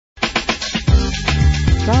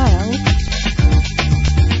Trial.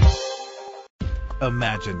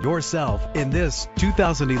 Imagine yourself in this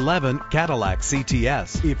 2011 Cadillac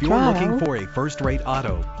CTS. If you're Trial. looking for a first-rate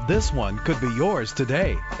auto, this one could be yours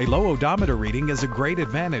today. A low odometer reading is a great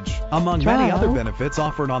advantage, among many Trial. other benefits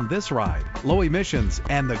offered on this ride. Low emissions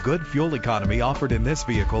and the good fuel economy offered in this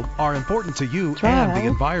vehicle are important to you and the Trial.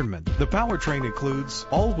 environment. The powertrain includes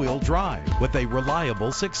all-wheel drive with a reliable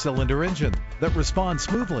 6-cylinder engine that responds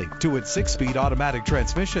smoothly to its 6-speed automatic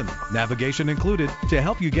transmission. Navigation included to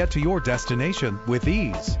help you get to your destination with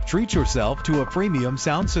ease. Treat yourself to a premium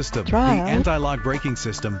sound system. Trial. The anti-lock braking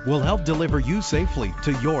system will help deliver you safely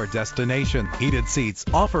to your destination. Heated seats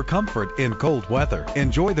offer comfort in cold weather.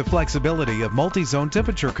 Enjoy the flexibility of multi-zone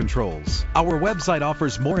temperature controls. Our website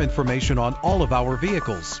offers more information on all of our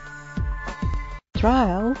vehicles.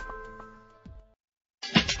 Trial.